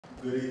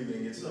Good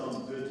evening. It's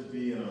good to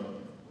be in a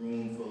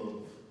room full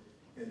of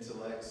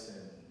intellects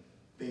and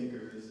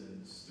thinkers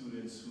and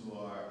students who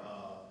are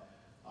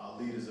our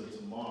leaders of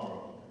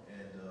tomorrow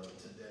and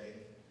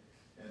today.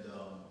 And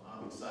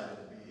I'm excited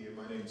to be here.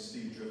 My name is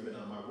Steve Drippin.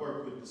 I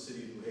work with the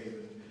City of New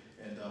Haven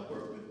and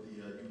work with the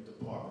youth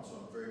department,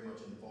 so I'm very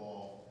much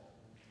involved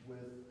with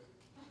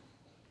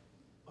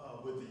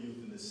the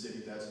youth in the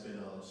city. That's been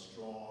a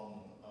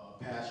strong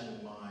passion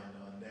of mine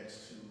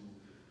next to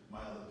my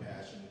other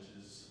passion, which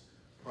is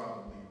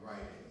probably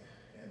writing,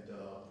 and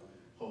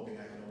hoping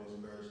I can always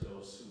merge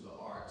those through the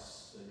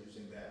arts,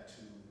 using that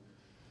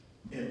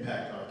to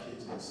impact our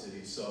kids in the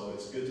city. So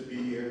it's good to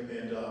be here,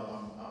 and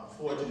I'm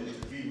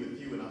fortunate to be with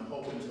you, and I'm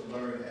hoping to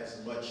learn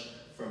as much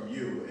from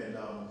you and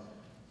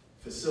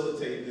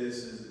facilitate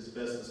this as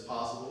best as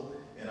possible.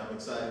 And I'm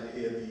excited to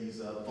hear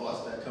these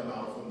thoughts that come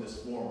out from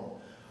this forum.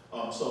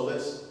 So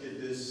let's get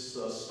this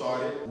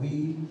started.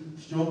 We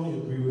strongly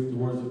agree with the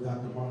words of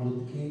Dr. Martin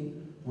Luther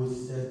King, which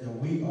says that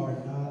we are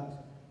not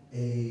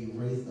a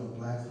race of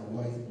blacks or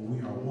whites, but we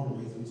are one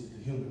race, which is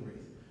the human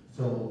race.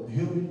 So the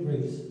human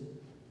race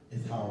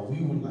is how we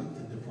would like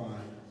to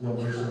define what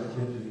racial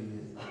identity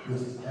is,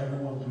 which is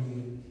everyone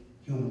being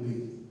human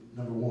beings,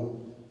 number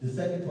one. The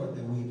second part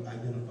that we've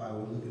identified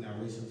when looking at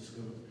racial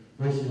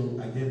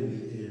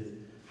identity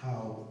is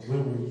how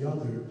when we're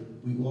younger,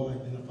 we all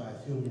identify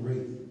as human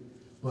race.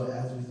 But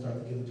as we start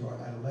to get into our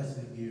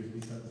adolescent years, we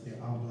start to say,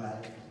 I'm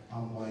black,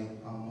 I'm white,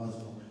 I'm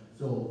Muslim.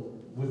 So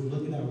with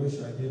looking at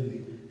racial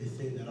identity, it's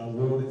saying that our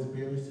world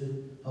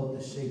experiences help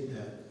to shape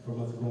that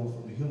from us going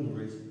from the human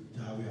race to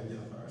how we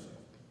identify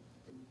ourselves.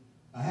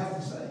 I have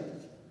to say,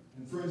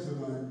 and friends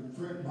of mine,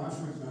 my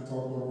friends and I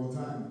talk about all the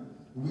time,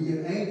 when we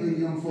get angry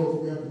young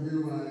folks, we have to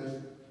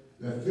realize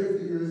that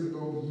 50 years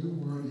ago, you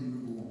weren't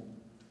even born.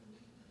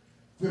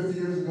 50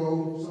 years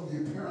ago, some of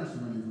your parents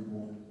weren't even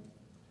born.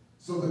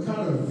 So the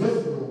kind of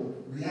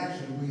visceral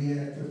reaction we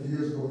had 50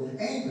 years ago,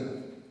 the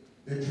anger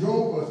that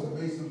drove us to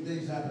make some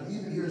things happen,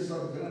 even here in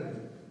Southern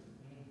Connecticut.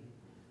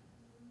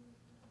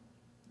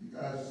 You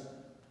guys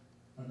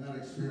are not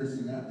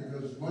experiencing that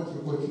because much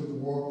of what you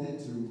walked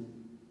into,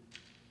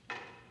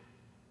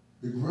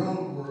 the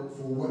groundwork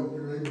for what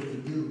you're able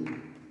to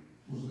do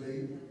was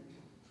laid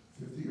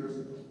 50 years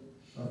ago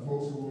by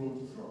folks who were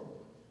willing to throw.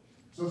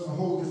 So it's a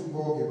whole different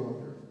ballgame out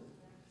there.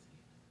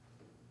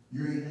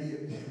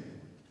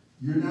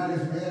 You're not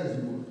as mad as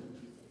you were.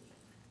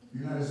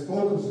 You're not as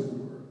focused as you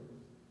were.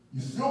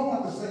 You still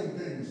want the same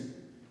things,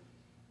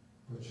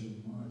 but you're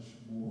much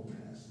more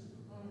passive.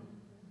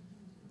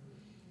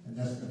 And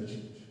that's going to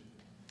change.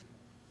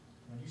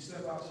 When you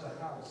step out your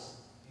house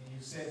and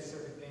you said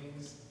certain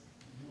things,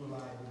 you were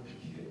liable to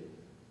be killed.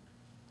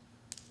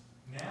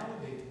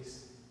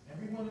 Nowadays,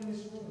 everyone in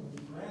this room, when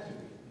you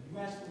graduate, when you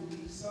actually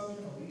leave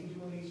Southern or leave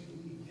UNH, you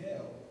leave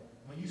Yale,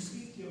 when you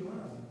speak your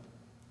mind,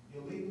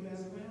 you're labeled as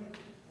a radical.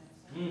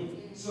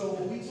 So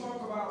when we talk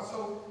about,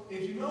 so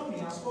if you know me,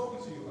 I've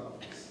spoken to you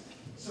about this.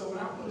 So when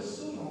I put a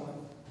suit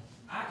on,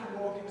 I can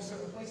walk into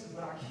certain places,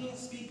 but I can't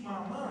speak my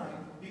mind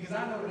because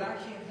I know that I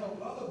can't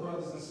help other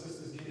brothers and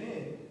sisters get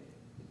in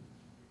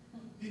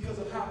because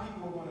of how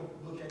people are going to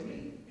look at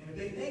me. And if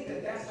they think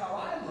that that's how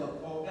I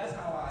look or that's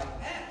how I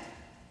act,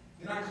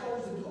 then I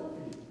close the door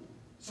for you.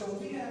 So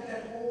we have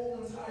that whole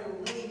entire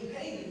lane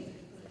paved.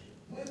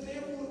 We're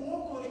there to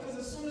walk on it because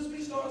as soon as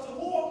we start to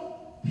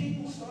walk,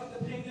 people start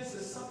to paint this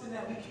as something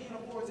that we can't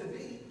afford to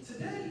be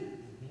today.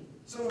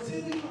 So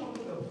until we come up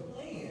with a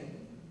plan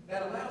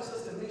that allows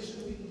us to make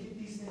sure we can get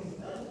these things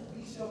done,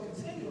 we shall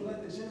continue to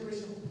let the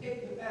generation who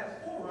paved the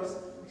path for us,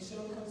 we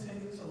shall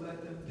continue to let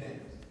them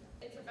down.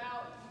 It's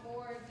about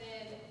more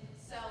than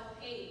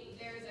self-hate.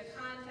 There's a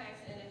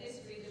context and a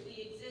history that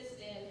we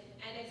exist in,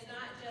 and it's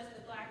not just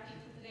the black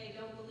people today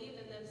don't believe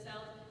in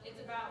themselves,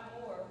 it's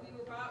about more. We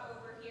were brought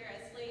over here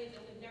as slaves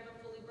and we've never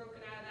fully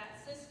broken out of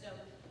that system.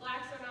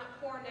 Blacks are not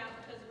poor now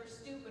because we're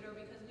stupid or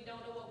because we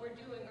don't know what we're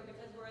doing or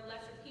because we're a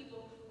lesser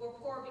people. We're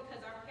poor because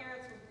our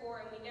parents were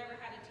poor and we never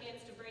had a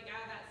chance to break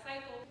out of that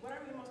cycle. What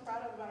are we most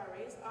proud of about our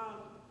race?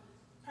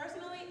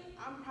 Personally,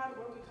 I'm proud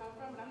of where we come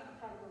from, but I'm not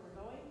proud of where we're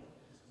going.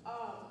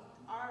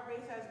 Our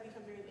race has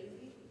become very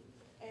lazy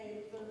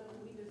and feel that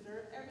we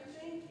deserve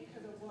everything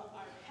because of what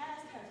our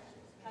past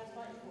has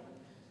fought for.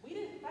 We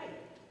didn't fight.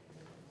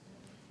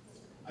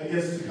 I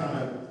guess to kind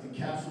of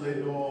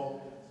encapsulate it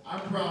all,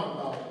 I'm proud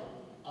about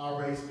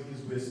our race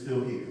because we're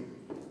still here.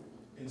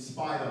 In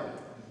spite of it,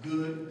 the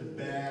good,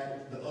 the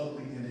bad, the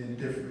ugly, and the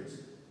indifference,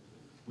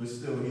 we're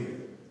still here.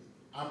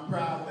 I'm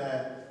proud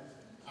that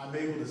I'm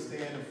able to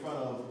stand in front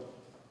of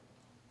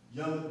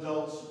young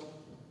adults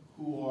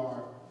who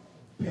are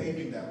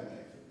paving that way,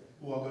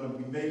 who are going to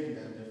be making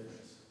that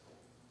difference.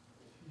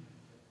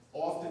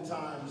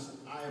 Oftentimes,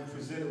 I am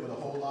presented with a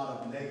whole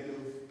lot of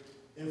negative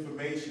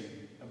information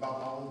about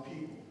my own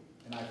people,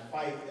 and I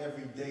fight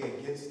every day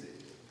against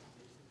it.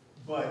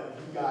 But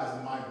you guys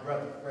are my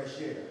breath of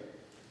fresh air.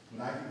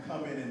 When I can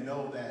come in and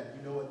know that,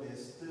 you know what,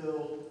 there's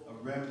still a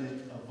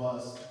remnant of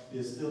us,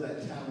 there's still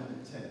that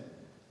talented 10.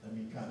 Let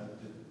me kind of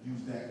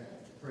use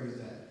that, phrase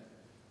that.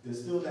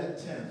 There's still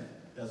that 10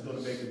 that's going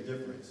to make a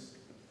difference.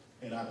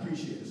 And I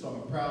appreciate it. So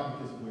I'm proud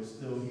because we're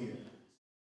still here.